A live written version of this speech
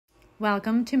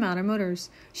Welcome to Manor Motors,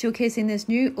 showcasing this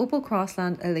new Opel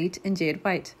Crossland Elite in Jade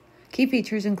White. Key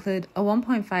features include a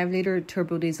 1.5 litre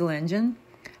turbo diesel engine,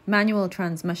 manual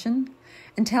transmission,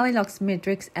 IntelliLux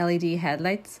Matrix LED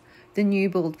headlights, the new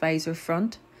bold visor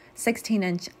front,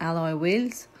 16-inch alloy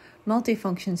wheels,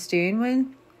 multifunction steering wheel,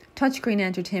 touchscreen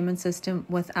entertainment system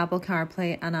with Apple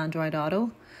CarPlay and Android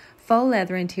Auto, full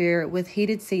leather interior with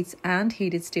heated seats and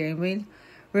heated steering wheel,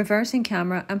 reversing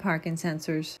camera and parking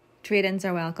sensors. Trade-ins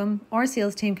are welcome. Our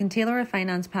sales team can tailor a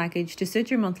finance package to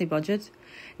suit your monthly budget.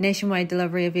 Nationwide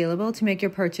delivery available to make your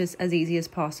purchase as easy as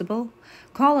possible.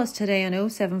 Call us today on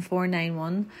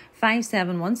 07491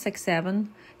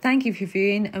 57167. Thank you for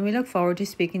viewing and we look forward to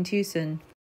speaking to you soon.